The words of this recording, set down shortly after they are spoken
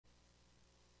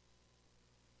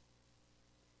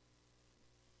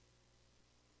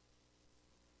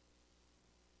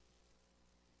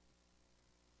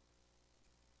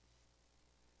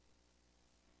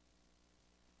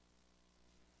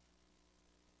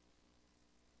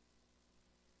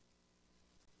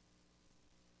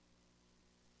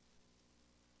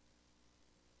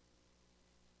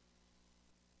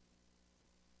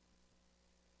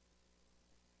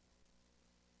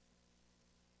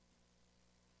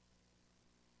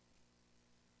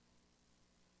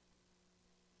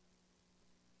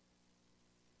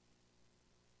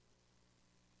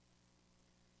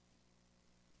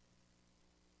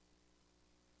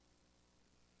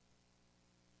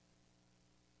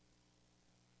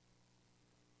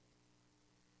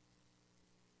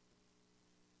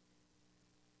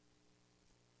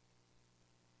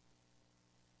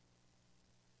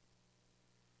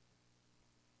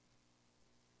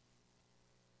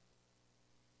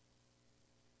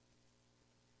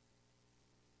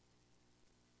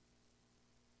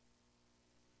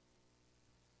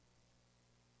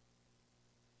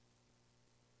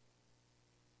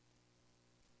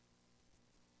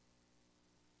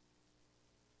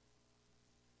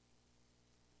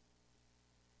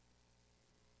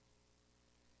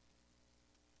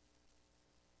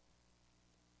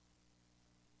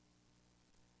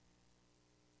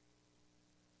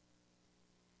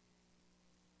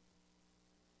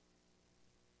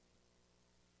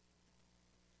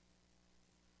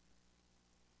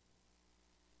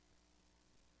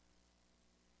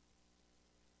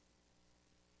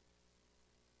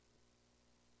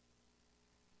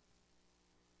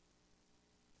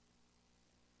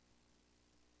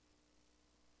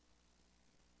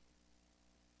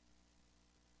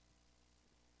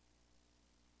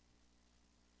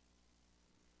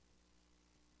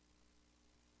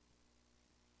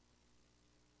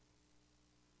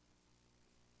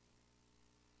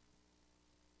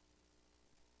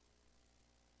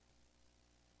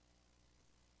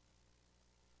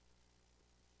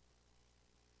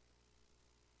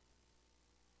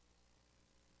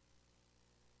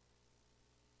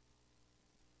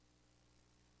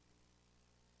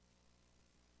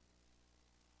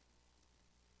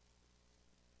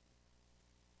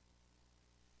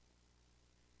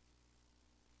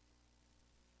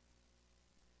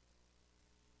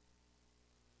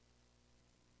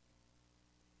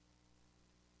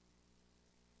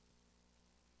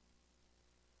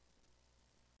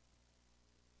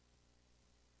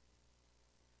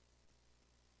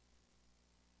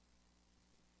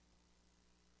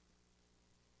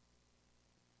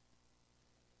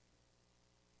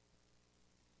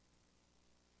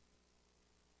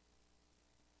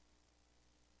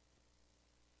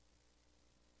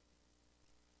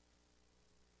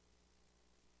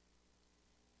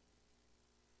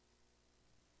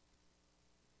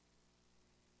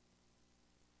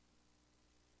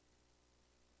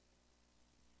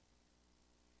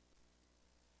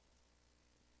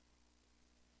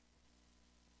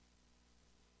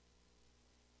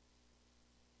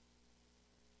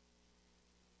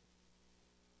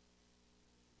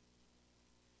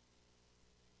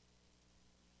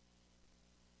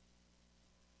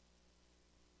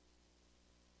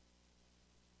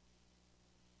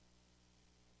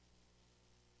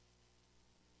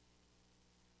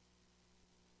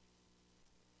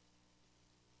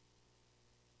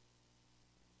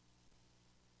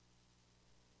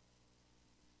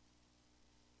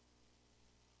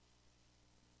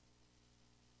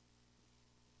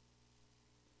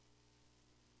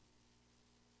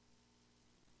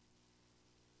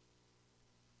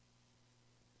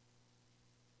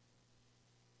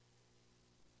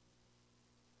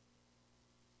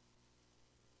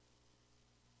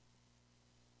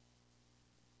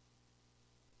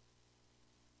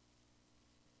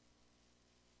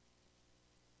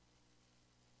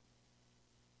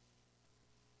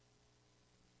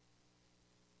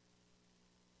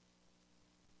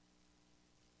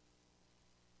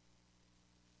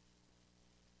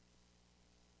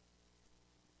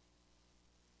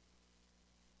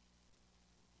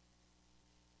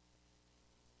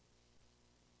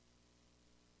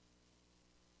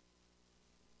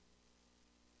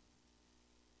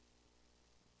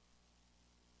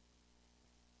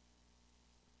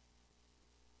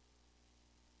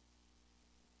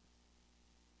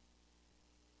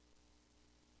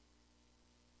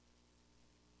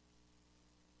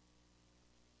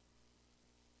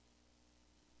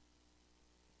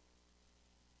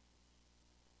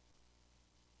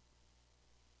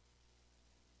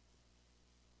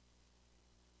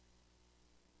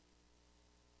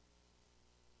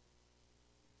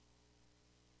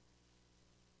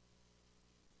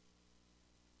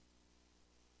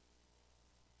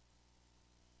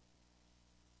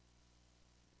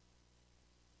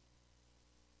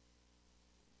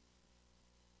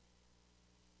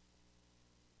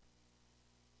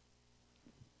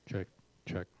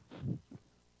Check.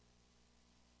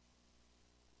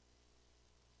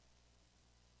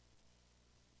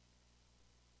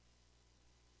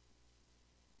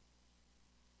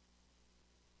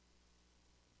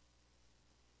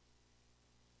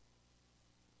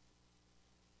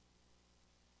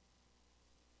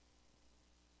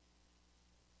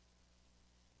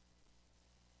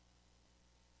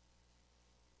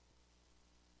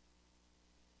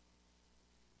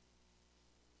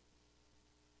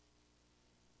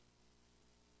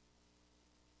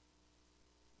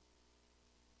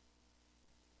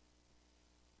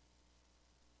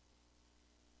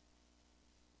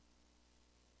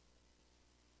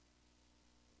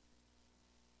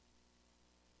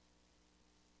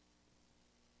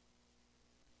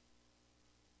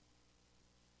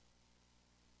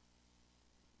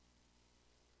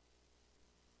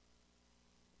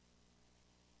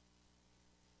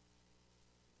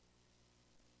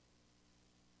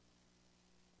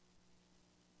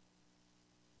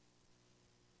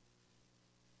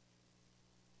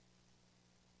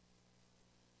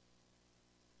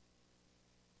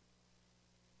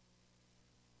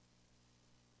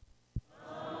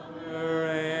 Summer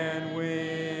and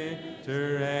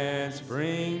winter and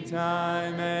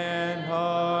springtime and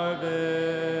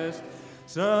harvest,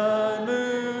 sun,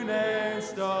 moon, and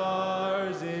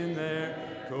stars in their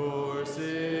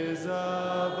courses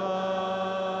above,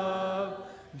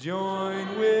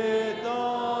 join with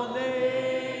all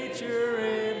nature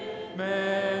in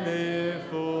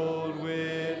manifold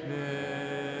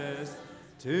witness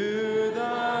to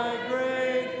thy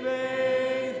great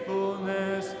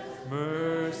faithfulness,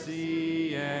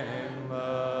 mercy, and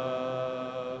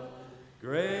love.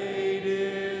 Great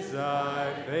is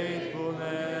thy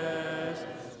faithfulness,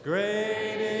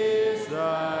 great is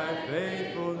thy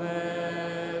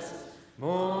faithfulness.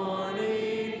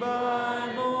 Morning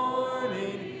by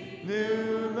morning,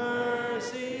 new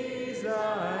mercies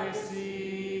I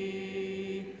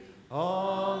see.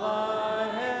 All I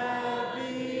have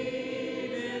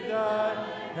needed, thy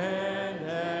hand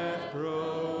hath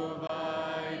provided.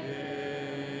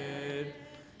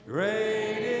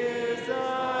 Great is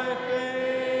thy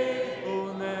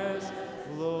faithfulness,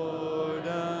 Lord,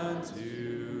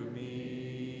 unto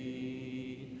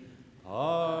me.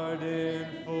 Pardon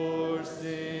for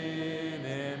sin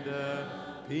and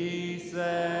a peace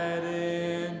that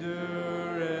endureth,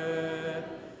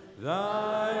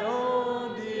 thy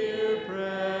own dear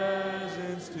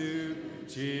presence to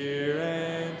cheer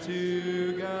and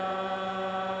to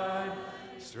guide,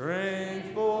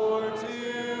 strength for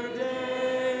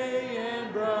today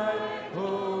and bright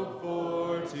hope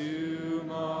for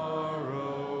tomorrow.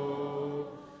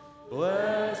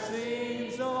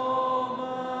 Blessings all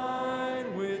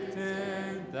mine with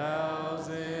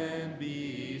 10,000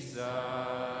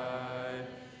 beside.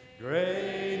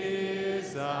 Great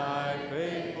is thy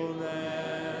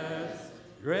faithfulness,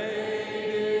 great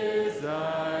is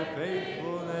thy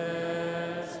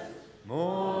faithfulness.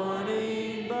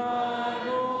 Morning by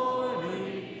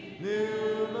morning,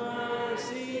 new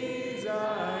mercies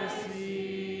I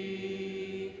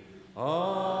see.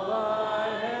 All I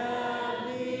have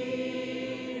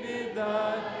needed,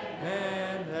 thy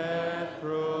hand hath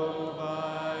provided.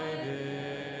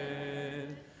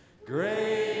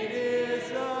 Great is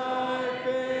thy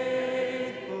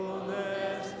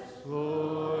faithfulness,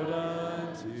 Lord,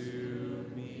 unto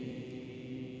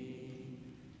me.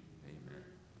 Amen.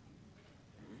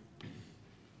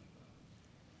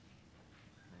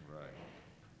 All right.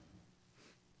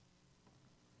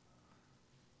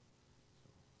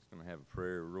 Just going to have a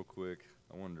prayer real quick.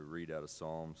 I wanted to read out of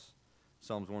Psalms.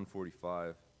 Psalms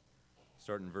 145,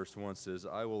 starting in verse 1 says,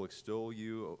 I will extol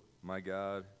you, my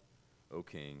God, O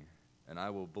King, and I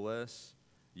will bless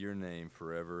your name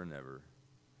forever and ever.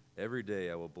 Every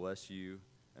day I will bless you,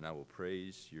 and I will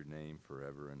praise your name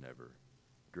forever and ever.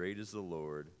 Great is the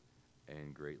Lord,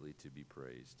 and greatly to be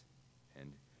praised,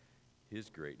 and his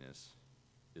greatness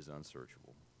is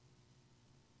unsearchable.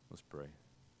 Let's pray.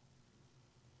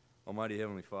 Almighty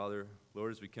Heavenly Father,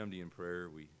 Lord, as we come to you in prayer,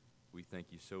 we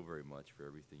thank you so very much for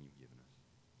everything you've given us.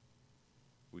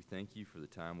 We thank you for the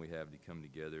time we have to come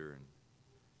together and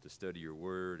to study your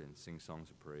word and sing songs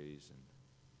of praise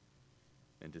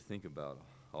and to think about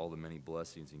all the many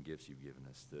blessings and gifts you've given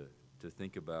us, to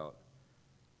think about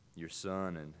your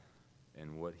Son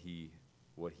and what he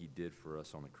did for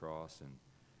us on the cross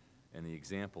and the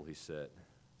example he set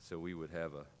so we would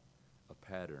have a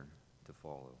pattern to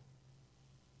follow.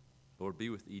 Lord, be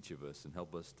with each of us and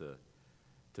help us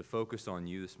to focus on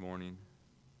you this morning,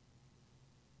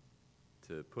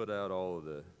 to put out all of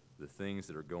the things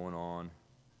that are going on,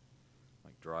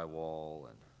 like drywall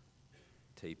and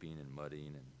taping and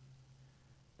mudding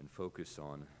and focus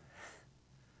on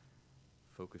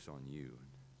you and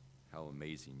how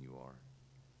amazing you are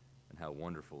and how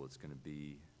wonderful it's going to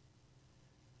be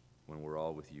when we're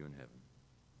all with you in heaven.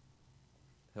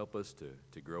 Help us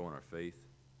to grow in our faith,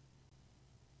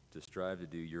 to strive to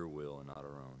do your will and not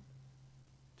our own,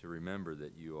 to remember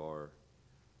that you are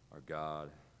our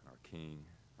God, our King,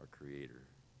 our Creator.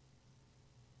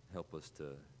 Help us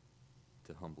to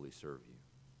humbly serve you.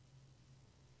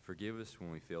 Forgive us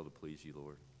when we fail to please you,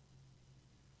 Lord.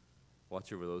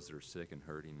 Watch over those that are sick and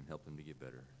hurting and help them to get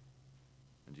better.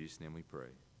 In Jesus' name we pray.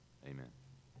 Amen.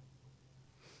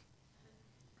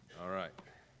 All right.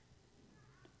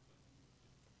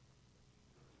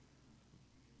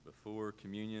 Before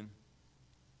communion,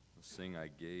 let's sing I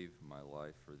Gave My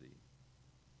Life for Thee.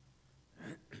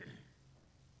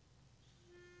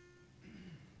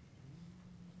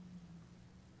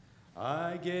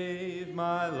 I gave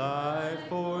my life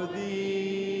for thee,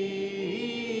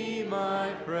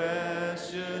 my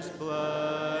precious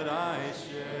blood I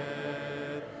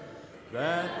shed,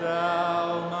 that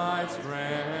thou mightst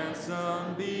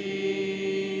ransom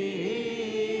be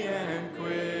and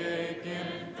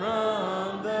quicken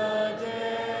from the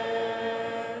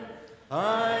dead.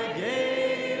 I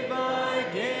gave my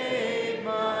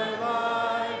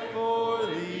life for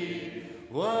thee.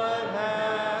 What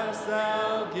hast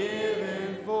thou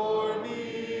given for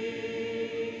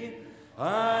me?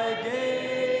 I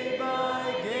gave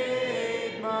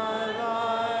my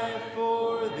life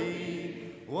for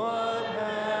thee. What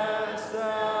hast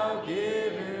thou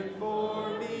given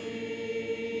for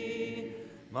me?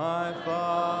 My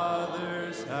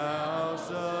Father's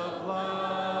house of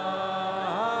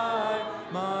life,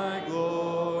 my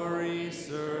glory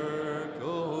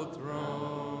circled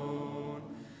throne.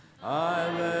 I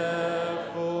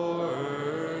left for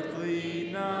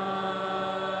earthly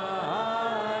night,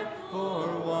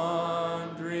 for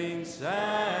wandering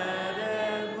sad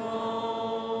and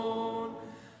lone.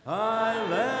 I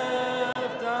left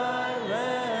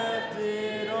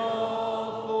it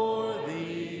all for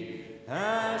thee.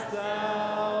 Hast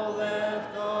thou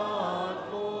left aught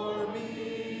for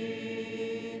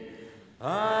me?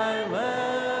 I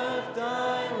left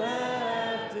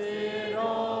it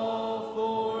all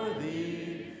for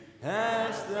thee.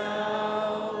 Hast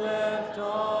thou left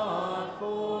aught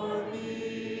for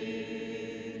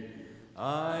me?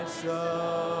 I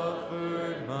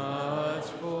suffered much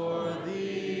for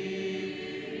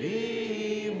thee,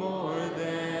 more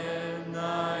than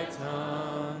thy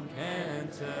tongue can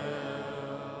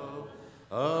tell,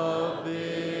 of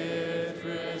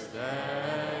bitterest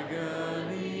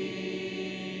agony,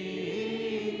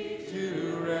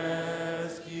 to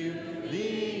rescue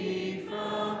thee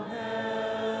from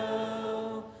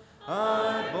hell.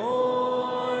 I've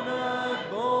borne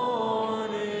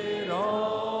it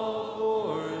all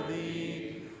for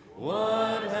thee.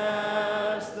 What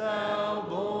hast thou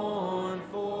borne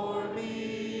for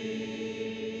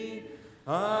me?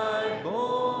 I've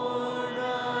borne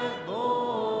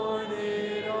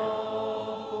it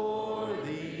all for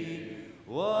thee.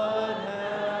 What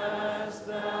hast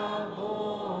thou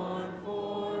borne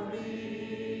for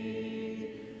me?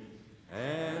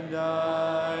 And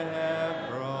I have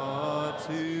brought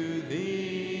to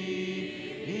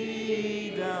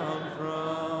thee down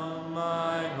from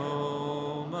my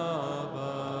home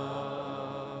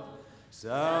above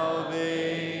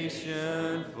salvation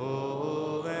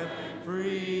full and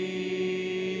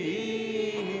free,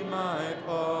 my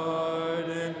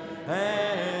pardon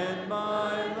and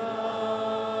my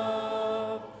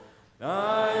love.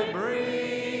 I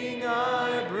bring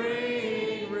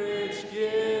rich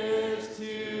gifts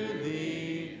to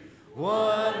thee.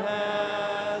 What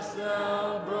hast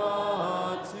thou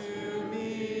brought to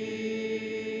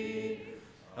me?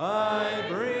 I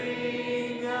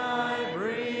bring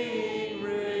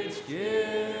rich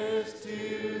gifts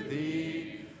to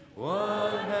thee.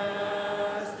 What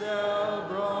hast thou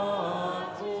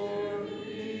brought for me?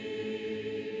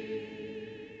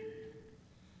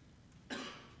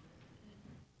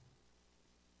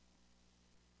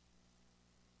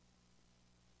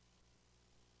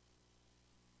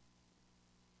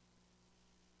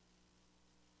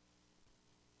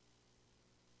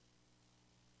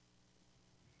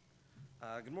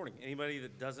 Good morning. Anybody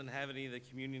that doesn't have any of the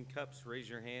communion cups, raise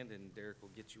your hand and Derek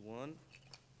will get you one.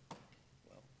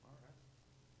 Well,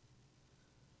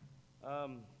 all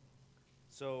right.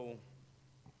 So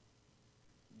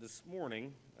this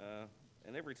morning,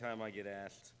 and every time I get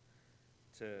asked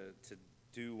to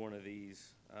do one of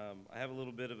these, I have a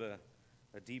little bit of a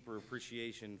deeper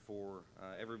appreciation for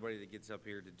everybody that gets up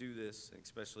here to do this,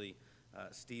 especially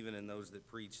Stephen and those that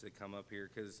preach that come up here,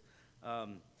 because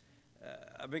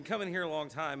I've been coming here a long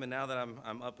time, and now that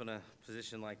I'm up in a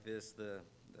position like this, the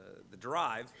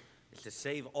drive is to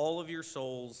save all of your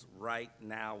souls right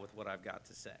now with what I've got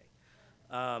to say.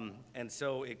 And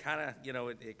so it kind of,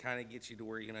 it kind of gets you to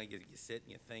where, you sit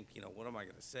and you think, what am I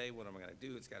going to say? What am I going to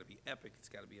do? It's got to be epic. It's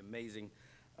got to be amazing.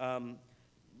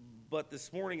 But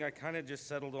this morning I kind of just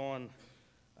settled on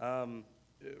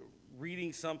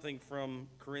reading something from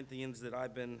Corinthians that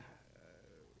I've been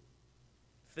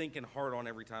thinking hard on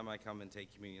every time I come and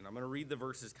take communion. I'm going to read the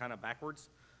verses kind of backwards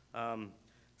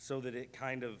so that it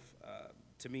kind of,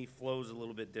 to me, flows a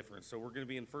little bit different. So we're going to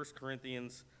be in 1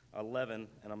 Corinthians 11,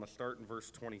 and I'm going to start in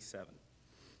verse 27.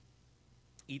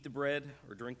 Eat the bread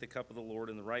or drink the cup of the Lord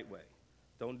in the right way.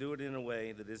 Don't do it in a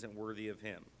way that isn't worthy of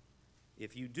him.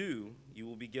 If you do, you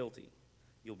will be guilty.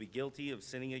 You'll be guilty of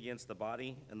sinning against the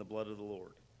body and the blood of the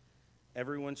Lord.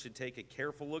 Everyone should take a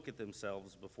careful look at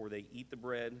themselves before they eat the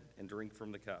bread and drink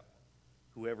from the cup.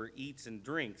 Whoever eats and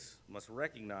drinks must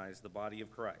recognize the body of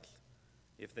Christ.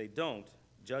 If they don't,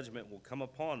 judgment will come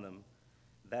upon them.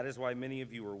 That is why many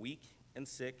of you are weak and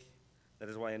sick. That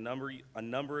is why a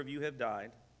number of you have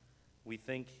died. We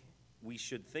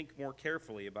should think more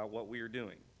carefully about what we are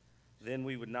doing. Then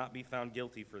we would not be found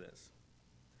guilty for this.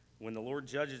 When the Lord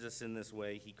judges us in this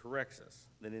way, he corrects us.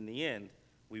 Then in the end,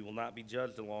 we will not be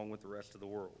judged along with the rest of the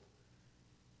world.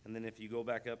 And then if you go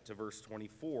back up to verse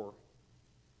 24,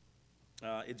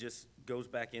 it just goes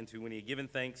back into when he had given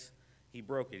thanks, he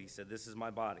broke it. He said, "This is my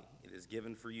body. It is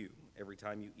given for you. Every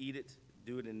time you eat it,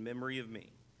 do it in memory of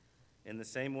me." In the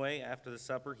same way, after the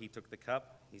supper, he took the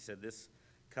cup. He said, "This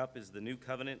cup is the new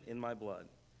covenant in my blood.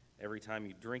 Every time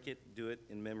you drink it, do it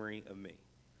in memory of me."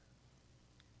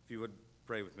 If you would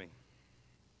pray with me.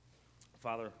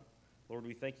 Father, Lord,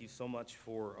 we thank you so much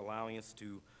for allowing us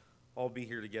to all be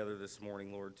here together this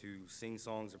morning, Lord, to sing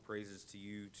songs of praises to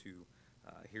you, to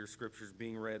hear scriptures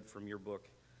being read from your book.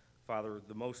 Father,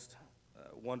 the most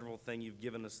wonderful thing you've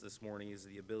given us this morning is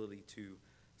the ability to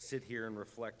sit here and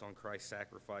reflect on Christ's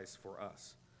sacrifice for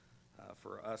us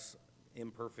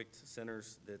imperfect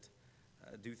sinners that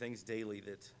do things daily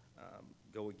that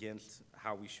go against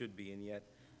how we should be, and yet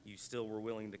you still were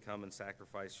willing to come and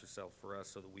sacrifice yourself for us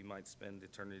so that we might spend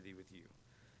eternity with you.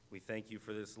 We thank you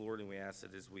for this, Lord, and we ask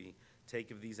that as we take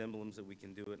of these emblems that we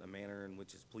can do it in a manner in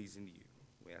which is pleasing to you.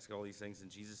 We ask all these things in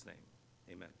Jesus' name.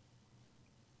 Amen.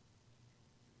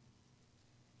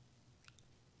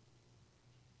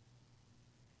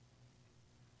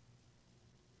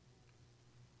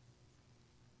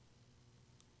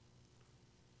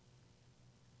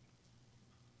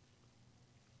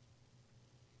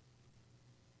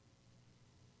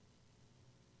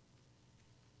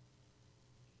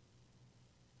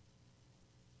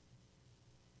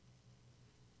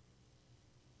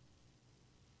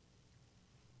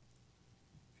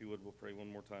 If you would, we'll pray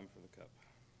one more time for the cup.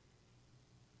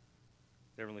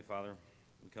 Heavenly Father,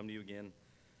 we come to you again,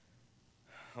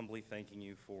 humbly thanking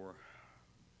you for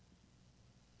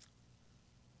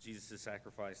Jesus'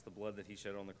 sacrifice, the blood that he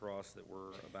shed on the cross that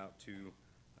we're about to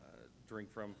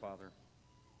drink from, Father.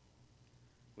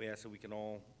 We ask that we can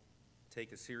all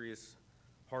take a serious,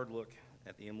 hard look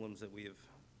at the emblems that we have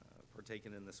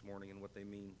partaken in this morning and what they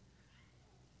mean.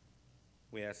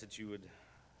 We ask that you would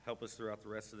help us throughout the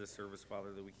rest of this service,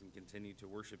 Father, that we can continue to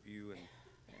worship you and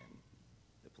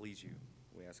to please you.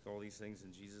 We ask all these things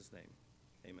in Jesus' name.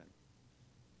 Amen.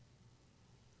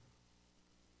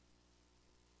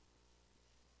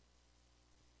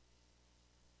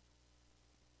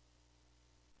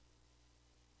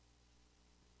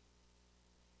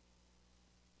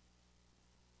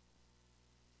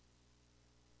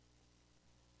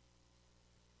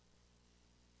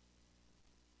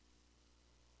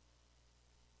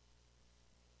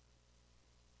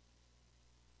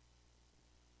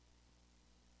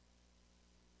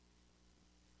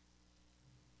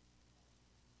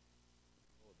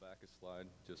 Back a slide,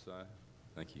 Josiah.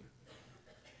 Thank you.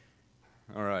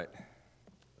 All right.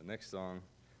 The next song,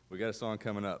 we got a song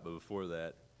coming up, but before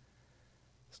that,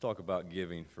 let's talk about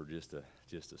giving for just a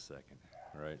second,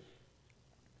 all right?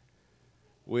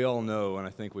 We all know, and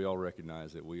I think we all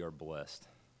recognize that we are blessed.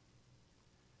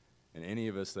 And any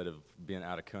of us that have been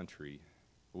out of country,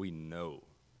 we know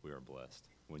we are blessed.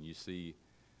 When you see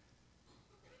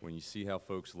how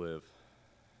folks live,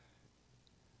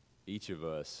 each of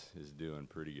us is doing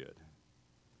pretty good.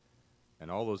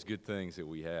 And all those good things that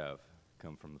we have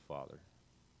come from the Father.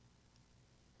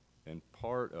 And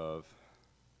part of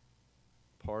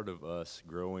us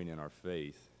growing in our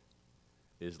faith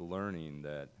is learning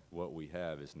that what we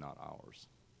have is not ours,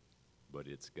 but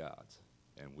it's God's,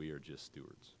 and we are just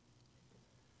stewards.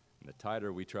 And the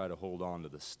tighter we try to hold on to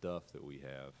the stuff that we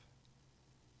have,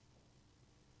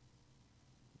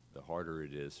 the harder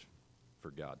it is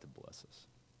for God to bless us.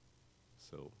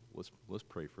 So let's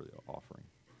pray for the offering.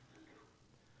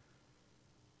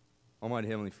 Almighty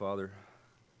Heavenly Father,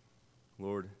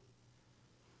 Lord,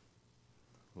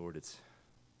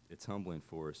 it's humbling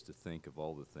for us to think of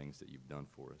all the things that you've done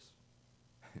for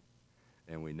us.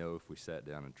 And we know if we sat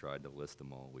down and tried to list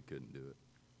them all, we couldn't do it.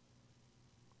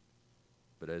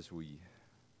 But as we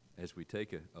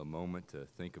take a moment to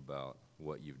think about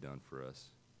what you've done for us,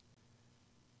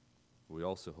 we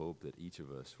also hope that each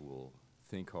of us will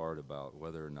think hard about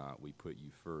whether or not we put you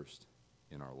first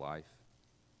in our life,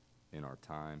 in our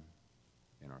time,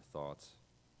 in our thoughts,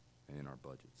 and in our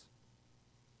budgets.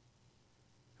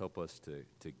 Help us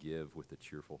to give with a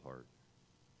cheerful heart,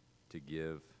 to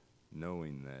give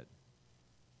knowing that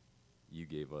you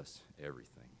gave us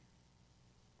everything.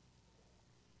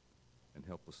 And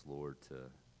help us, Lord,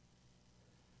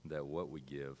 that what we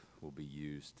give will be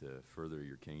used to further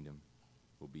your kingdom,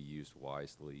 will be used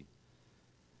wisely,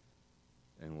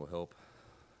 and will help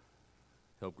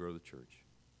grow the church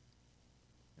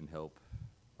and help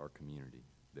our community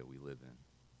that we live in.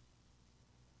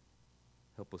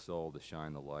 Help us all to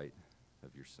shine the light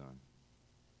of your Son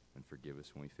and forgive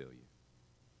us when we fail you.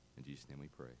 In Jesus' name we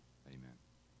pray. Amen.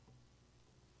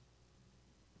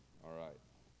 All right.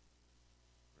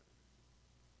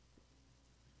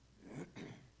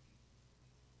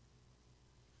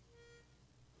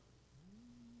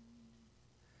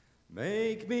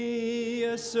 Make me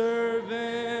a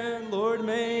servant, Lord,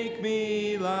 make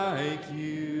me like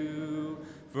you,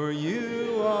 for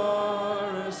you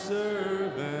are a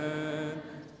servant.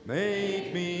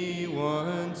 Make me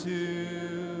one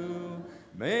too.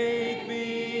 Make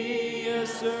me a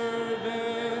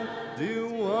servant, do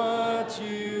what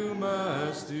you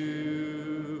must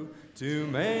do. To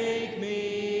make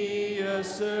me a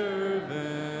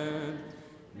servant,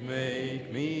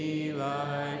 make me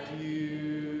like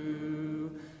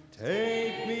you.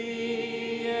 Take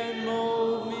me and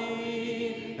mold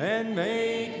me and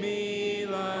make me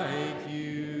like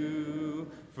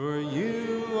you, for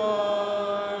you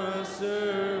are a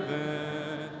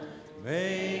servant.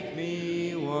 Make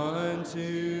me one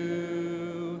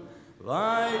too.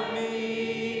 Light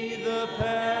me the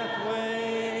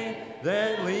pathway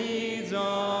that leads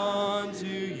on to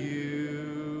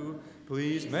you.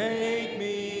 Please make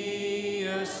me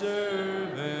a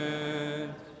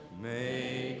servant.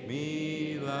 Make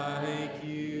me like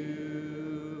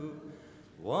you.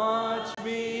 Watch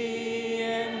me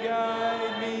and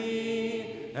guide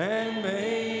me and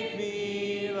make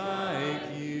me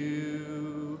like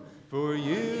you. For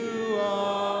you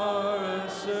are a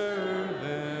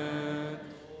servant.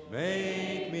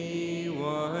 Make me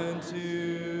one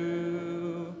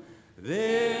too.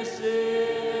 This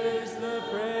is the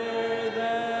prayer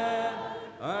that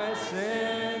I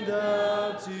send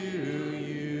up to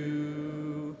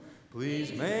you.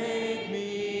 Please make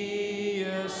me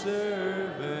a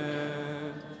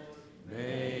servant.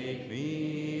 Make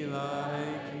me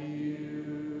like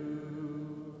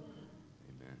you.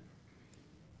 Amen.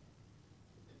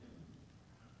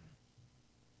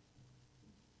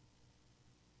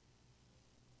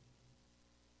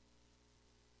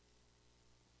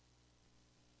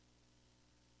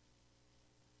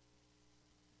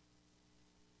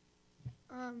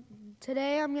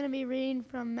 Today I'm going to be reading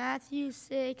from Matthew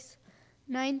 6,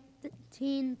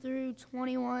 19 through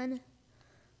 21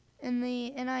 in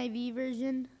the NIV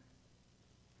version.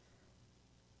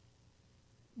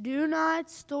 Do not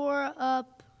store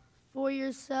up for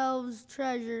yourselves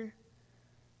treasure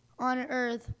on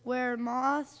earth where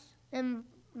moths and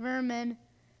vermin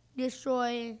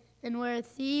destroy and where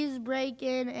thieves break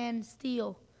in and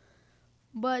steal.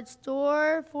 But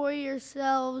store for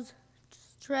yourselves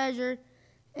treasure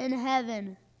in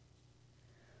heaven,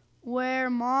 where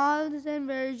moths and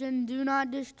vermin do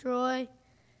not destroy,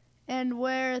 and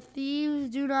where thieves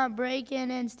do not break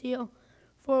in and steal.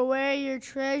 For where your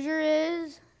treasure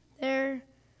is, there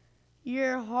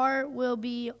your heart will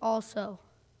be also.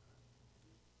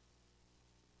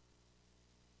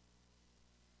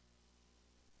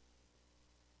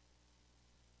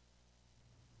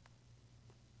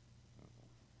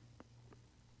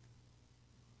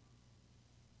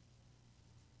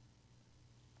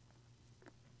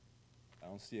 I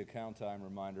don't see a count time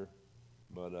reminder,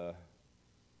 but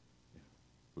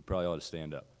we probably ought to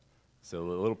stand up so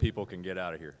the little people can get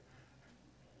out of here.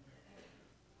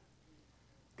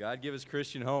 God give us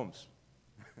Christian homes.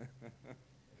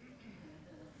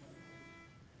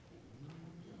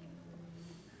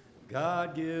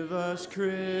 God give us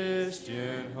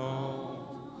Christian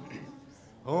homes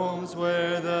homes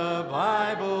where the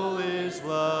Bible is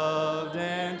loved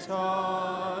and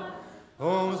taught,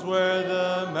 homes where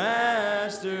the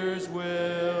Master's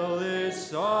will is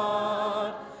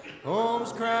sought,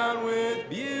 homes crowned with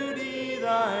beauty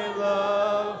thy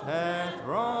love hath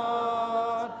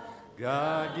wrought.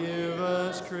 God, give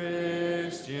us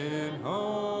Christian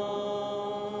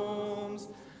homes.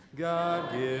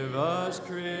 God, give us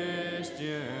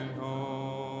Christian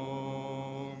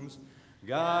homes.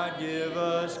 God, give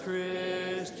us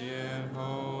Christian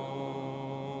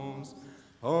homes.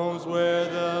 Homes where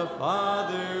the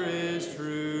Father is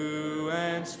true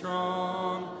and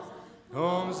strong.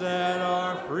 Homes that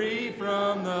are free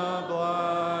from the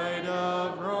blight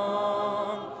of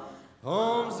wrong.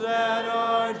 Homes that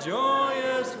are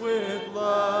joyous with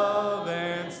love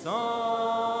and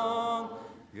song.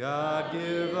 God,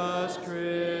 give us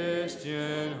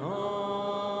Christian homes.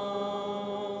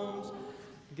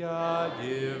 God,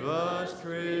 give us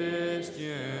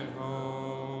Christian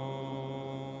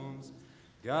homes.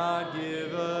 God,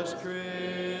 give us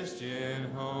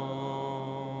Christian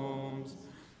homes.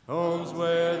 Homes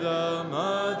where the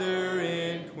mother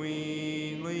in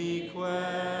queenly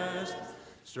quest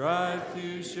strive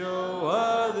to show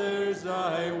others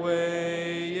thy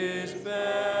way is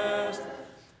best.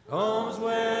 Homes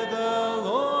where the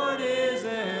Lord is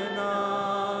an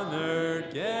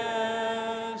honored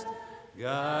guest.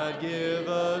 God, give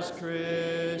us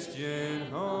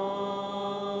Christian homes.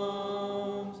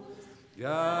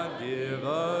 God, give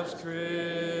us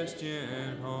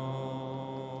Christian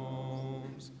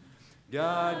homes.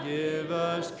 God, give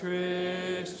us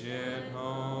Christian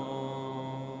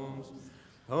homes.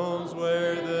 Homes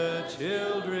where the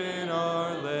children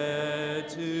are led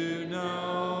to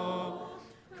know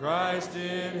Christ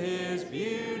in his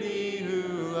beauty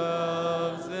who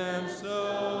loves them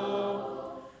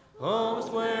so. Homes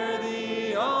where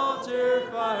the altar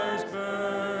fires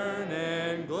burn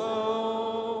and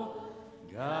glow.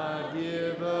 God,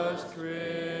 give us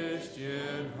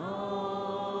Christian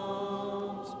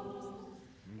homes.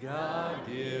 God,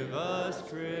 give us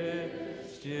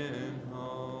Christian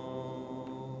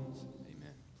homes.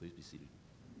 Amen. Please be seated.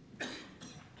 Well,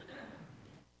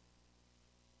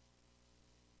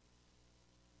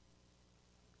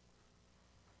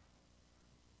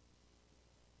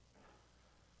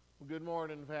 good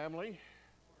morning, family.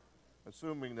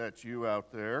 Assuming that's you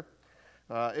out there.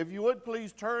 If you would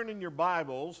please turn in your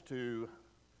Bibles to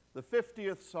the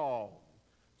 50th Psalm,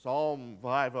 Psalm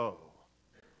 50.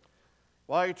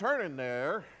 While you're turning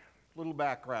there, little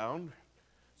background.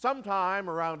 Sometime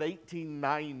around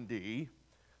 1890,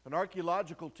 an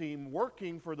archaeological team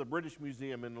working for the British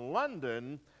Museum in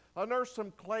London unearthed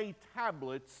some clay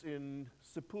tablets in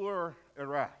Stehpen,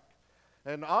 Iraq.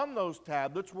 And on those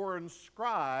tablets were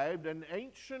inscribed an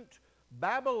ancient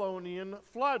Babylonian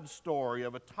flood story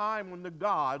of a time when the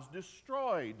gods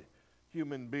destroyed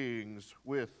human beings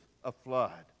with a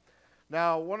flood.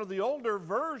 Now, one of the older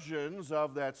versions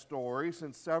of that story,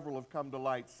 since several have come to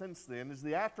light since then, is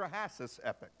the Atrahasis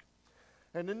epic.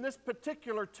 And in this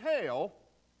particular tale,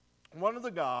 one of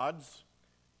the gods,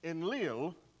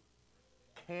 Enlil,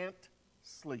 can't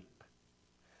sleep.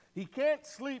 He can't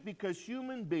sleep because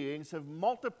human beings have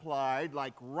multiplied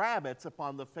like rabbits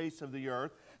upon the face of the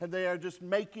earth, and they are just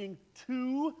making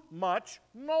too much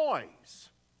noise.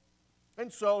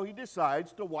 And so he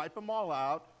decides to wipe them all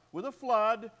out with a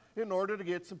flood in order to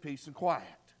get some peace and quiet.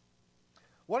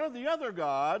 One of the other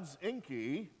gods,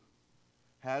 Enki,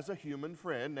 has a human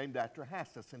friend named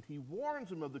Atrahasis, and he warns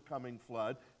him of the coming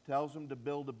flood, tells him to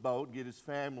build a boat, get his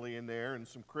family in there and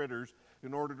some critters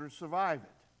in order to survive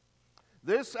it.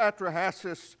 This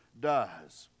Atrahasis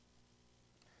does.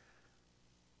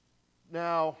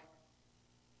 Now,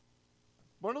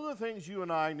 one of the things you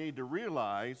and I need to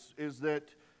realize is that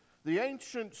the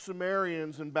ancient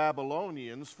Sumerians and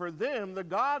Babylonians, for them, the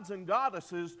gods and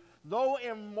goddesses, though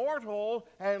immortal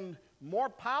and more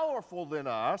powerful than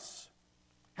us,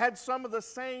 had some of the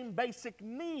same basic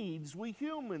needs we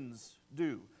humans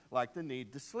do, like the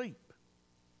need to sleep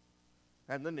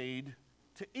and the need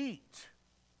to eat.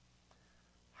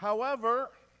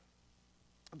 However,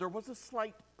 there was a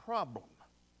slight problem.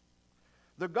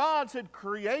 The gods had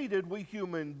created we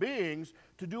human beings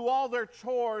to do all their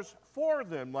chores for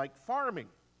them, like farming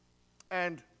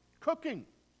and cooking.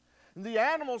 And the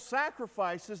animal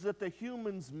sacrifices that the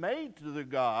humans made to the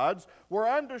gods were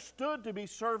understood to be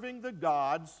serving the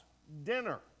gods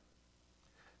dinner.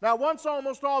 Now, once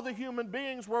almost all the human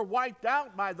beings were wiped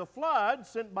out by the flood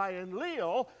sent by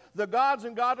Enlil, the gods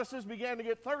and goddesses began to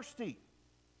get thirsty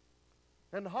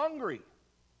and hungry.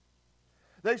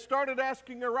 They started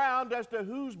asking around as to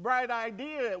whose bright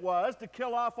idea it was to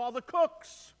kill off all the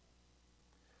cooks.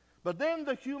 But then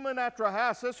the human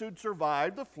Atrahasis, who'd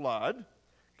survived the flood,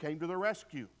 came to the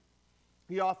rescue.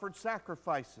 He offered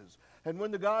sacrifices. And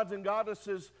when the gods and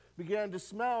goddesses began to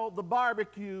smell the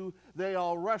barbecue, they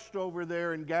all rushed over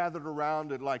there and gathered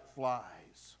around it like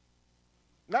flies.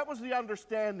 That was the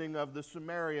understanding of the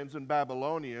Sumerians and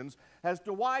Babylonians as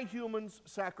to why humans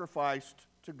sacrificed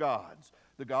to gods.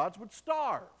 The gods would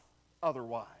starve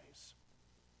otherwise.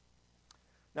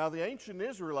 Now, the ancient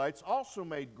Israelites also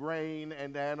made grain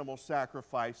and animal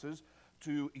sacrifices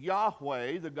to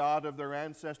Yahweh, the God of their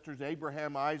ancestors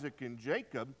Abraham, Isaac, and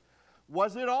Jacob.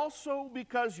 Was it also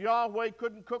because Yahweh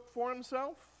couldn't cook for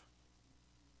himself?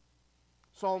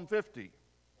 Psalm 50,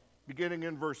 beginning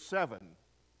in verse 7.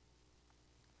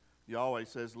 Yahweh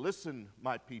says, "Listen,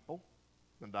 my people,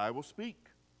 and I will speak.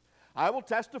 I will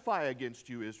testify against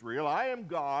you, Israel. I am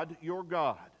God, your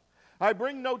God. I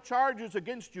bring no charges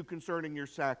against you concerning your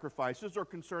sacrifices or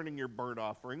concerning your burnt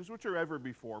offerings, which are ever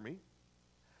before me.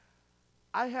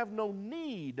 I have no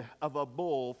need of a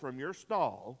bull from your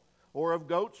stall or of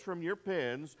goats from your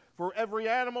pens, for every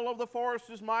animal of the forest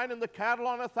is mine and the cattle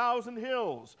on 1,000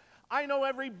 hills. I know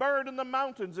every bird in the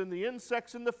mountains and the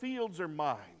insects in the fields are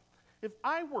mine. If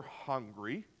I were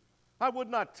hungry, I would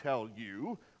not tell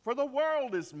you, for the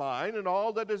world is mine and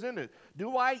all that is in it.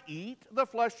 Do I eat the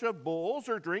flesh of bulls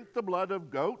or drink the blood of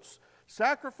goats?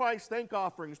 Sacrifice thank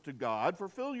offerings to God,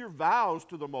 fulfill your vows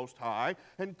to the Most High,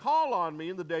 and call on me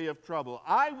in the day of trouble.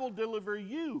 I will deliver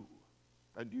you,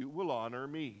 and you will honor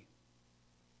me."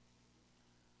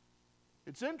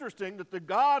 It's interesting that the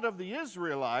God of the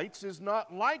Israelites is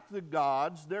not like the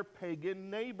gods their pagan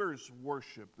neighbors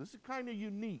worship. This is kind of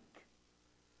unique,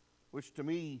 which to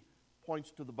me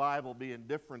points to the Bible being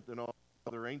different than all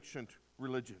other ancient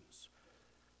religions.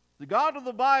 The God of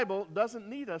the Bible doesn't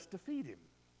need us to feed him.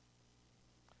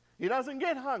 He doesn't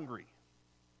get hungry.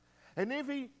 And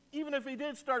even if he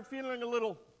did start feeling a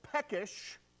little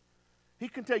peckish, he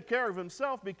can take care of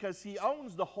himself because he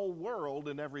owns the whole world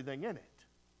and everything in it.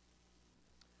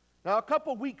 Now, a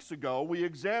couple weeks ago, we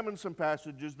examined some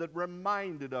passages that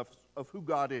reminded us of who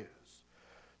God is.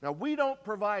 Now, we don't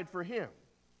provide for him.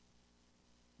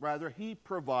 Rather, he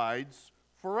provides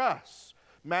for us.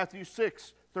 Matthew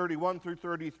 6, 31 through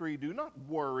 33, "Do not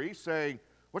worry, saying,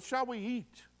 'What shall we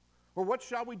eat?' Or 'What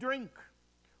shall we drink?'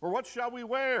 Or 'What shall we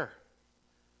wear?'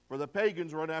 For the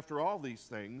pagans run after all these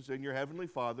things, and your heavenly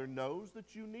Father knows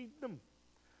that you need them.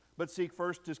 But seek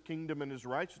first his kingdom and his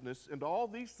righteousness, and all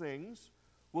these things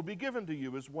will be given to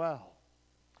you as well."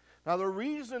 Now, the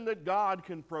reason that God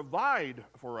can provide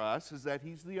for us is that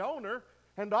he's the owner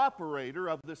and operator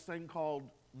of this thing called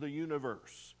the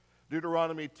universe.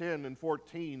 Deuteronomy 10 and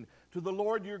 14, "To the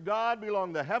Lord your God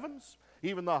belong the heavens,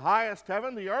 even the highest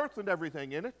heaven, the earth and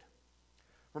everything in it."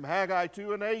 From Haggai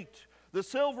 2 and 8, "The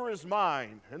silver is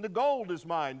mine, and the gold is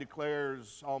mine,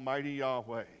 declares Almighty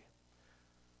Yahweh."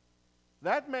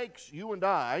 That makes you and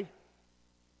I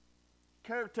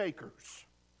caretakers,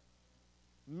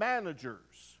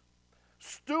 managers,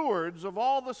 stewards of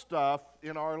all the stuff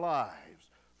in our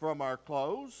lives, from our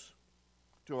clothes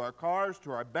to our cars,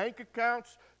 to our bank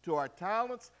accounts, to our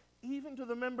talents, even to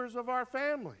the members of our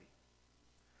family.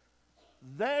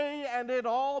 They and it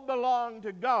all belong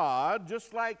to God,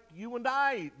 just like you and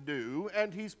I do,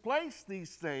 and he's placed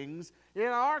these things in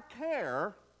our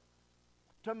care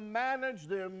to manage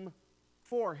them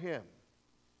for him.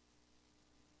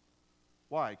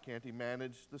 Why? Can't he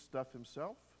manage the stuff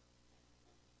himself?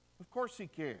 Of course he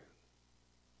can.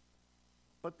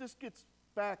 But this gets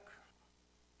back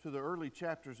to the early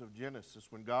chapters of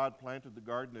Genesis, when God planted the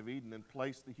Garden of Eden and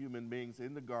placed the human beings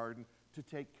in the garden to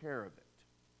take care of it,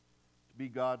 to be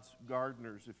God's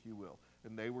gardeners, if you will.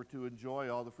 And they were to enjoy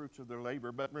all the fruits of their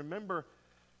labor. But remember,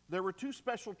 there were two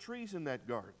special trees in that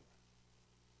garden.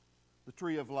 The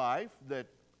tree of life that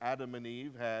Adam and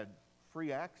Eve had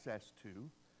free access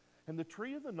to, and the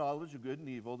tree of the knowledge of good and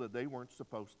evil that they weren't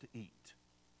supposed to eat.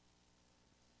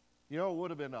 You know, it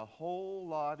would have been a whole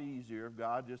lot easier if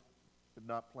God just had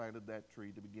not planted that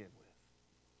tree to begin with.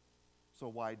 So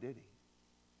why did he?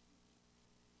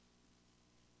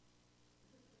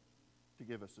 To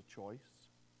give us a choice.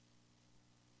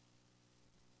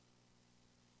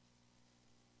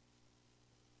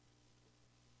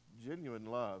 Genuine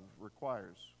love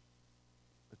requires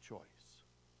a choice.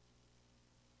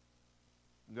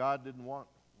 God didn't want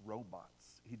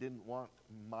robots. He didn't want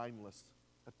mindless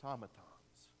automatons.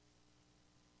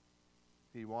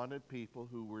 He wanted people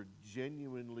who were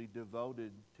genuinely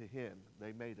devoted to him.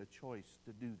 They made a choice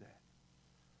to do that.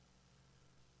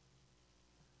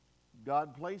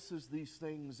 God places these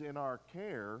things in our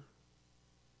care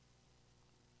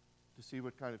to see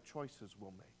what kind of choices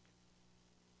we'll make.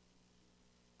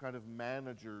 What kind of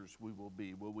managers we will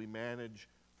be. Will we manage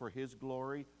for His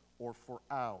glory or for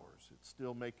ours? It's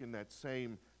still making that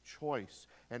same choice.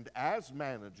 And as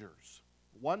managers,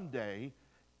 one day,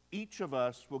 each of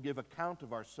us will give account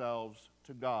of ourselves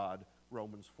to God,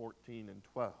 Romans 14 and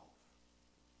 12.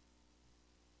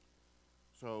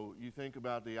 So you think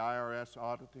about the IRS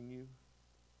auditing you.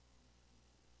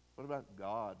 What about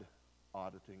God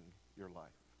auditing your life?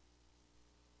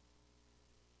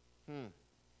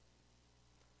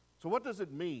 So what does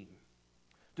it mean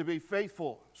to be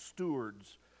faithful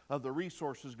stewards of the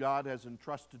resources God has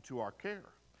entrusted to our care?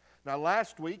 Now,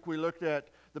 last week we looked at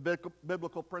the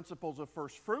biblical principles of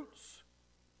first fruits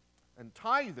and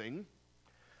tithing,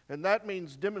 and that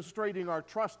means demonstrating our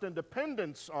trust and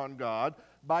dependence on God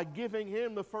by giving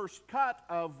Him the first cut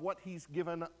of what He's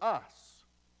given us.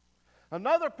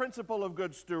 Another principle of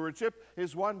good stewardship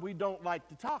is one we don't like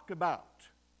to talk about,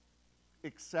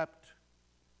 except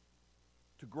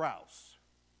to grouse.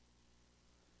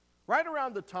 Right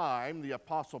around the time the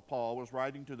Apostle Paul was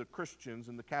writing to the Christians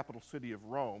in the capital city of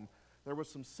Rome, there was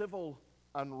some civil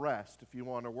unrest, if you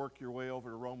want to work your way over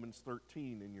to Romans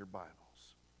 13 in your Bibles.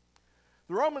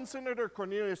 The Roman senator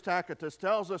Cornelius Tacitus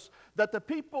tells us that the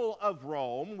people of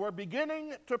Rome were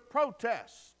beginning to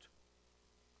protest.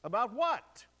 About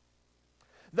what?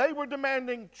 They were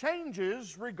demanding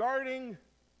changes regarding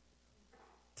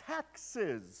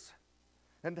taxes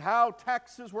and how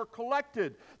taxes were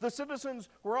collected. The citizens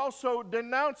were also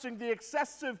denouncing the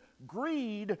excessive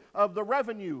greed of the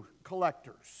revenue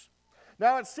collectors.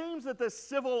 Now, it seems that this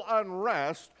civil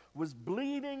unrest was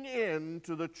bleeding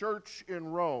into the church in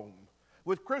Rome,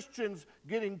 with Christians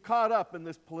getting caught up in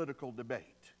this political debate.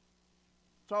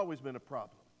 It's always been a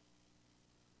problem.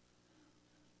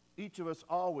 Each of us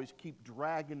always keep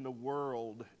dragging the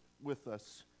world with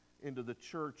us into the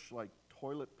church like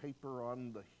toilet paper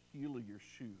on the heel of your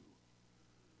shoe.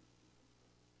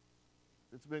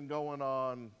 It's been going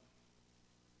on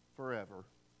forever,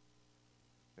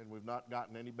 and we've not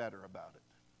gotten any better about it.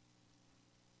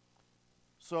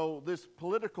 So this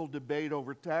political debate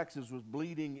over taxes was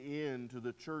bleeding into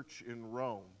the church in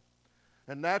Rome.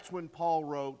 And that's when Paul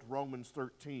wrote Romans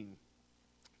 13.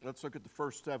 Let's look at the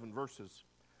first 7 verses.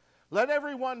 Let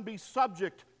everyone be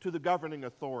subject to the governing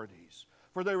authorities,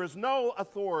 for there is no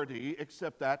authority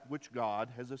except that which God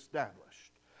has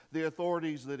established. The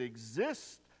authorities that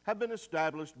exist have been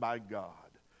established by God.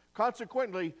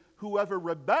 Consequently, whoever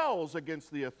rebels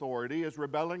against the authority is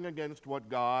rebelling against what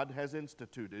God has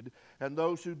instituted, and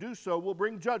those who do so will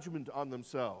bring judgment on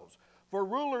themselves. For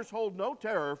rulers hold no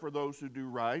terror for those who do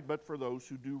right, but for those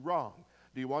who do wrong.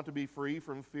 Do you want to be free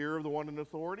from fear of the one in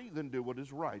authority? Then do what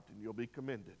is right, and you'll be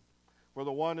commended. For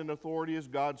the one in authority is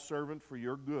God's servant for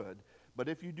your good. But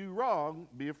if you do wrong,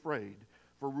 be afraid,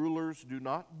 for rulers do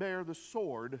not bear the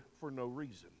sword for no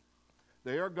reason.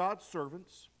 They are God's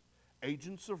servants,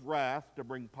 agents of wrath to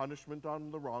bring punishment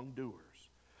on the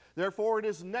wrongdoers. Therefore, it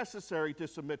is necessary to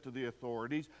submit to the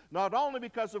authorities, not only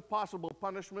because of possible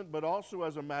punishment, but also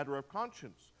as a matter of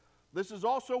conscience. This is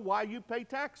also why you pay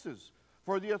taxes,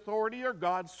 for the authority are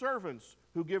God's servants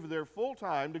who give their full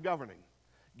time to governing.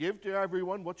 Give to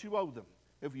everyone what you owe them.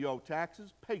 If you owe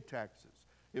taxes, pay taxes.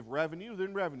 If revenue,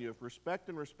 then revenue. If respect,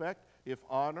 then respect. If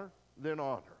honor, then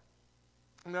honor.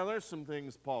 Now, there's some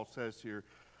things Paul says here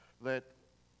that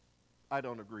I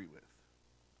don't agree with.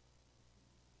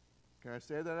 Can I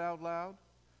say that out loud?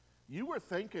 You were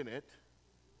thinking it.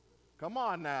 Come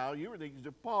on now. You were thinking,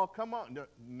 Paul, come on.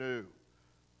 No.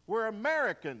 We're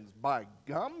Americans, by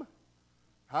gum.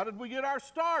 How did we get our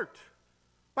start?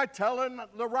 By telling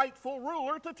the rightful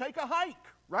ruler to take a hike,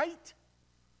 right?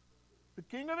 The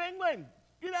King of England,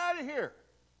 get out of here.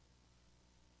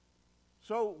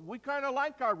 So we kind of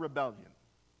like our rebellion.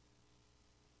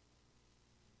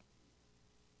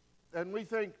 And we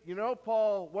think,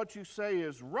 Paul, what you say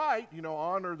is right.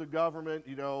 Honor the government,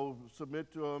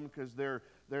 submit to them because they're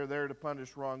there to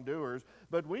punish wrongdoers.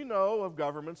 But we know of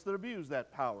governments that abuse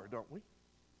that power, don't we?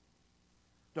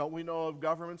 Don't we know of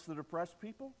governments that oppress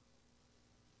people?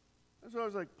 And so I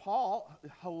was like, Paul,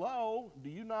 hello, do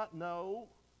you not know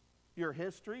your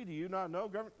history? Do you not know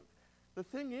government? The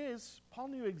thing is, Paul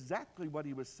knew exactly what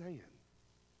he was saying.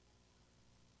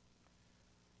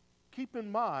 Keep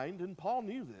in mind, and Paul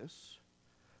knew this,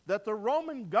 that the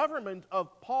Roman government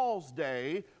of Paul's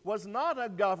day was not a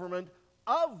government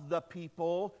of the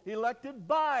people elected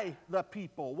by the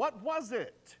people. What was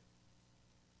it?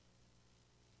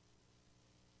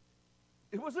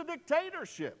 It was a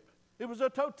dictatorship. It was a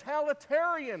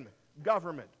totalitarian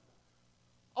government.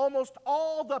 almost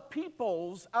all the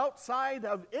peoples outside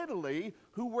of Italy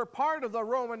who were part of the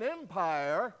Roman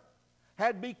Empire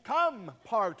had become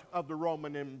part of the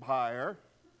Roman Empire,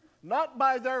 not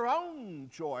by their own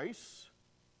choice,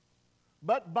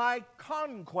 but by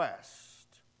conquest.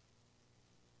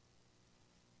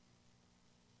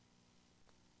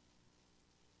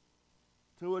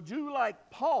 To a Jew like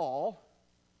Paul,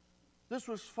 this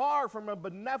was far from a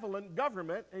benevolent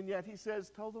government, and yet he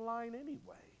says, toe the line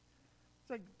anyway.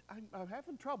 It's like, I'm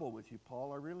having trouble with you,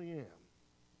 Paul, I really am.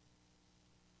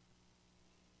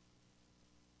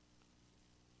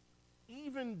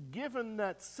 Even given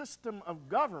that system of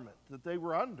government that they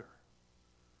were under,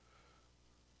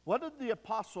 what did the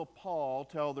Apostle Paul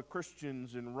tell the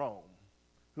Christians in Rome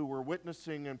who were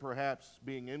witnessing and perhaps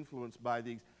being influenced by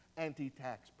these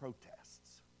anti-tax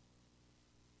protests?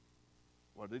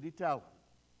 What did he tell them?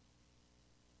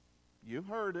 You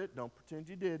heard it, don't pretend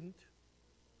you didn't.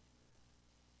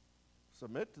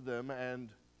 Submit to them, and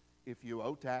if you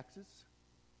owe taxes,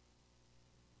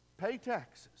 pay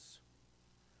taxes.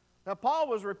 Now, Paul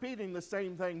was repeating the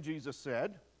same thing Jesus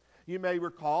said. You may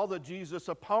recall that Jesus'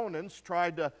 opponents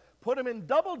tried to put him in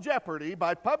double jeopardy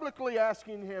by publicly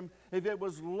asking him if it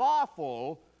was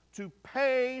lawful to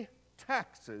pay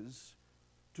taxes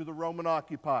to the Roman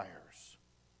occupiers.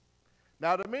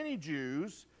 Now, to many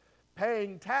Jews,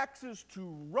 paying taxes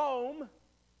to Rome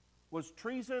was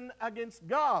treason against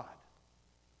God.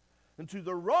 And to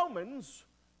the Romans,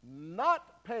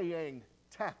 not paying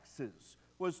taxes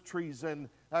was treason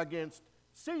against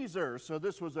Caesar. So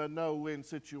this was a no-win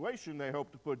situation they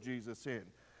hoped to put Jesus in.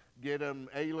 Get him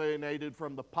alienated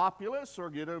from the populace or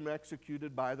get him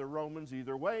executed by the Romans.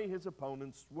 Either way, his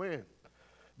opponents win.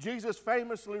 Jesus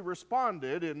famously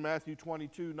responded in Matthew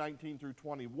 22, 19 through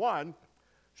 21,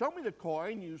 show me the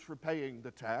coin used for paying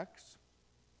the tax.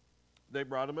 They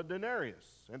brought him a denarius,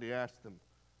 and he asked them,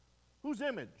 whose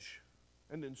image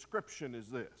and inscription is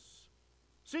this?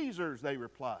 Caesar's, they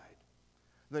replied.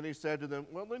 Then he said to them,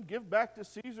 well, then give back to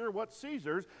Caesar what's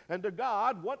Caesar's, and to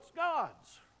God what's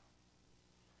God's.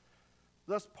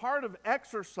 Thus, part of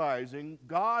exercising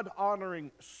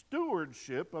God-honoring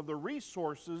stewardship of the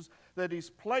resources that he's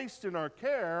placed in our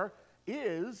care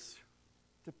is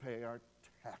to pay our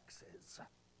taxes.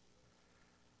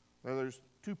 Now, there's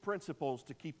two principles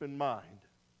to keep in mind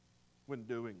when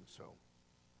doing so.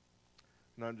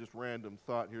 Not just random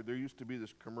thought here. There used to be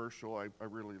this commercial I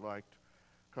really liked.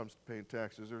 Comes to paying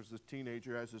taxes. There's this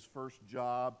teenager has his first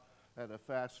job at a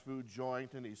fast food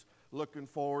joint, and he's looking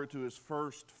forward to his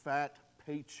first fat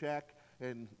paycheck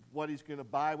and what he's going to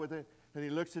buy with it. And he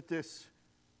looks at this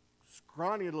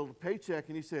scrawny little paycheck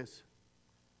and he says,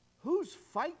 who's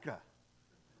FICA?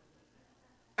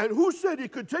 And who said he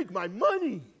could take my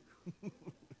money?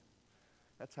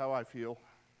 That's how I feel.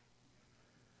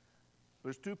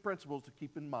 There's two principles to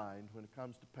keep in mind when it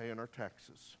comes to paying our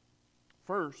taxes.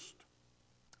 First,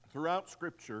 throughout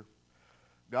Scripture,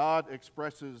 God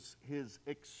expresses his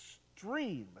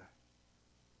extreme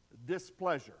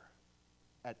displeasure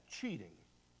at cheating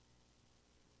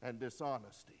and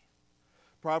dishonesty.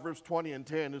 Proverbs 20 and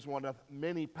 10 is one of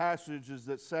many passages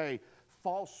that say,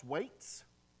 false weights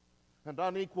and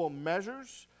unequal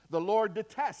measures, the Lord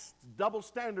detests double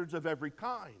standards of every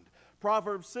kind.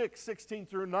 Proverbs 6, 16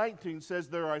 through 19 says,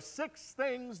 there are 6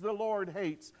 things the Lord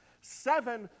hates,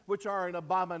 7 which are an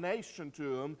abomination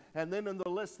to him, and then in the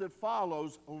list that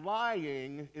follows,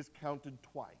 lying is counted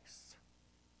twice.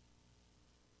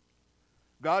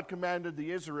 God commanded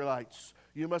the Israelites,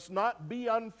 you must not be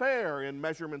unfair in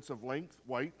measurements of length,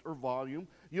 weight, or volume.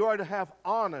 You are to have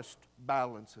honest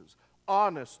balances,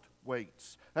 honest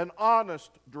weights, an honest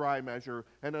dry measure,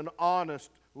 and an honest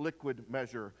liquid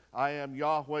measure. I am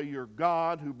Yahweh your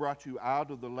God who brought you out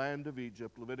of the land of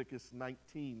Egypt. Leviticus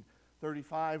 19,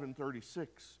 35 and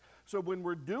 36. So when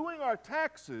we're doing our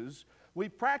taxes, we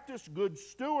practice good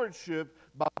stewardship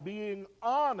by being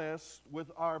honest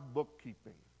with our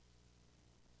bookkeeping.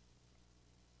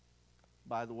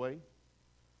 By the way,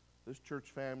 this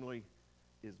church family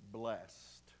is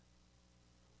blessed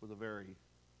with a very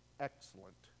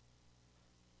excellent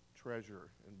treasurer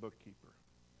and bookkeeper.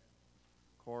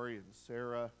 Corey and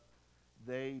Sarah,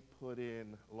 they put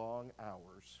in long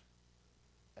hours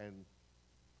and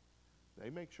they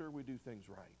make sure we do things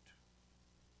right.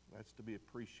 That's to be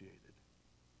appreciated.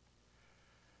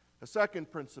 A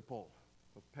second principle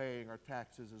of paying our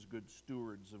taxes as good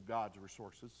stewards of God's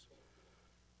resources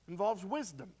involves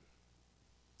wisdom.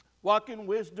 Walk in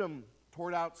wisdom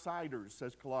toward outsiders,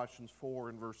 says Colossians 4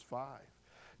 and verse 5.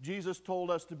 Jesus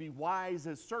told us to be wise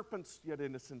as serpents, yet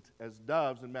innocent as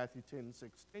doves in Matthew 10,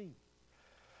 16.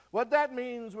 What that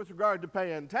means with regard to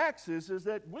paying taxes is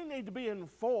that we need to be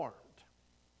informed.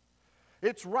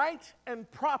 It's right and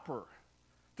proper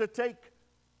to take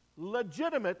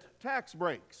legitimate tax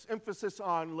breaks. Emphasis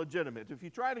on legitimate. If you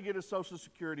try to get a Social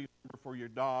Security number for your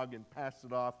dog and pass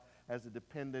it off as a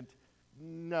dependent,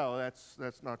 no, that's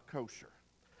not kosher.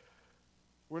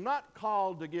 We're not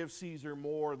called to give Caesar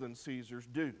more than Caesar's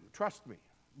due. Trust me,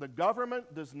 the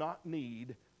government does not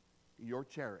need your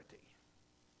charity,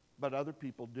 but other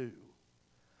people do.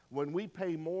 When we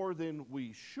pay more than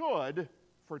we should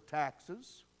for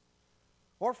taxes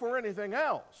or for anything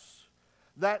else,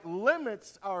 that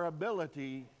limits our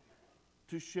ability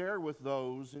to share with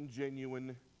those in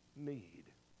genuine need.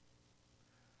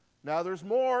 Now, there's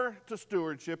more to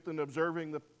stewardship than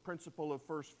observing the principle of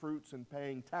first fruits and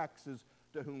paying taxes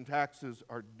to whom taxes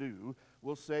are due.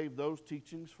 We'll save those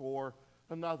teachings for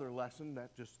another lesson.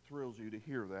 That just thrills you to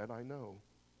hear that, I know.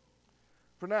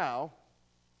 For now,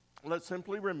 let's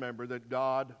simply remember that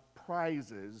God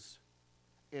prizes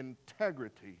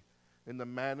integrity in the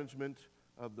management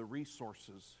of the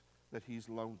resources that He's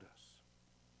loaned us.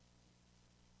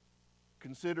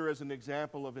 Consider as an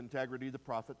example of integrity the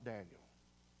prophet Daniel.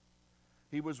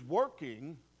 He was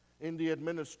working in the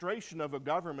administration of a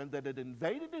government that had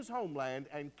invaded his homeland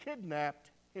and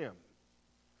kidnapped him.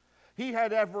 He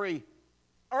had every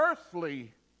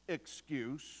earthly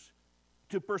excuse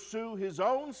to pursue his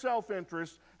own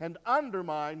self-interest and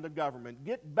undermine the government,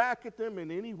 get back at them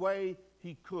in any way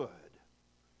he could.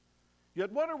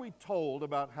 Yet what are we told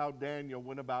about how Daniel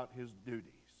went about his duties?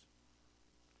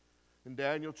 In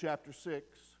Daniel chapter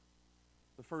 6,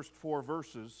 the first 4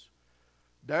 verses,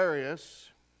 Darius,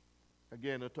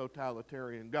 again a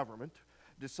totalitarian government,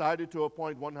 decided to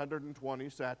appoint 120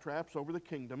 satraps over the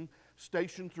kingdom,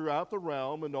 stationed throughout the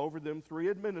realm, and over them 3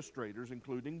 administrators,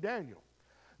 including Daniel.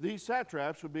 These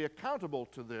satraps would be accountable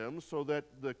to them so that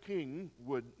the king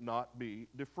would not be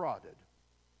defrauded.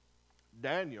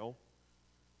 Daniel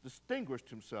distinguished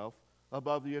himself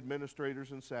above the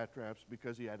administrators and satraps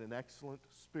because he had an excellent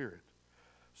spirit.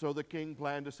 So the king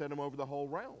planned to set him over the whole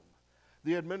realm.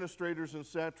 The administrators and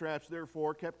satraps,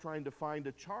 therefore, kept trying to find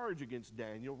a charge against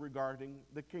Daniel regarding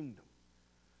the kingdom.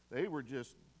 They were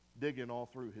just digging all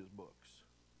through his books.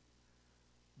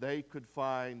 They could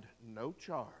find no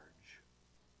charge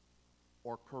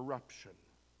or corruption,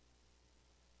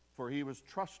 for he was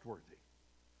trustworthy,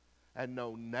 and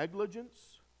no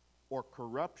negligence or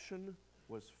corruption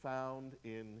was found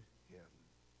in him.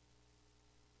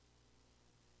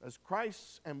 As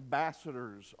Christ's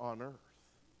ambassadors on earth,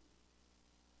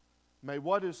 may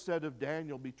what is said of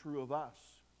Daniel be true of us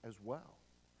as well,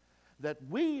 that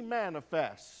we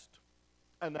manifest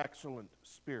an excellent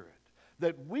spirit,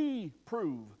 that we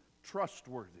prove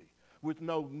trustworthy, with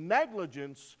no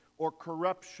negligence or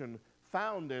corruption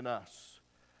found in us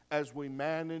as we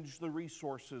manage the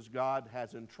resources God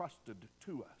has entrusted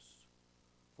to us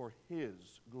for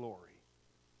His glory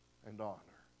and honor.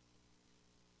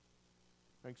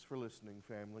 Thanks for listening,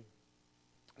 family.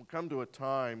 We'll come to a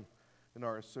time in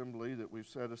our assembly that we've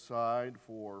set aside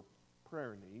for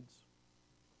prayer needs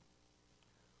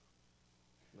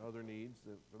and other needs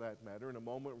for that matter. In a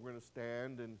moment, we're going to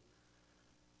stand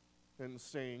and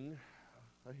sing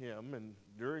a hymn, and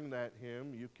during that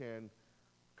hymn, you can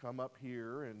come up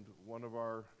here, and one of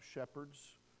our shepherds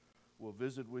will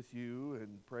visit with you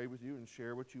and pray with you and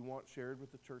share what you want shared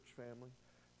with the church family.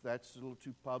 If that's a little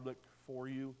too public for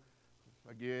you,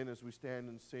 again, as we stand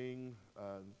and sing,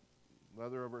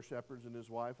 another of our shepherds and his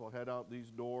wife will head out these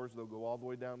doors. They'll go all the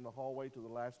way down the hallway to the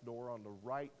last door on the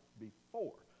right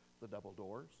before the double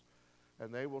doors.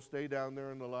 And they will stay down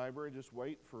there in the library and just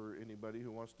wait for anybody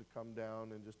who wants to come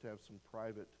down and just have some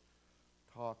private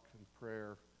talk and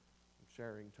prayer and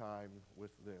sharing time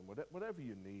with them. Whatever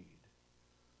you need,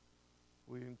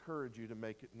 we encourage you to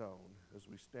make it known as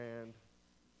we stand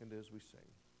and as we sing.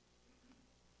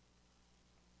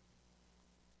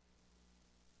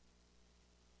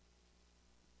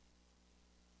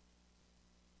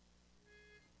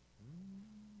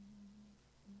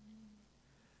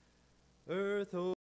 Earth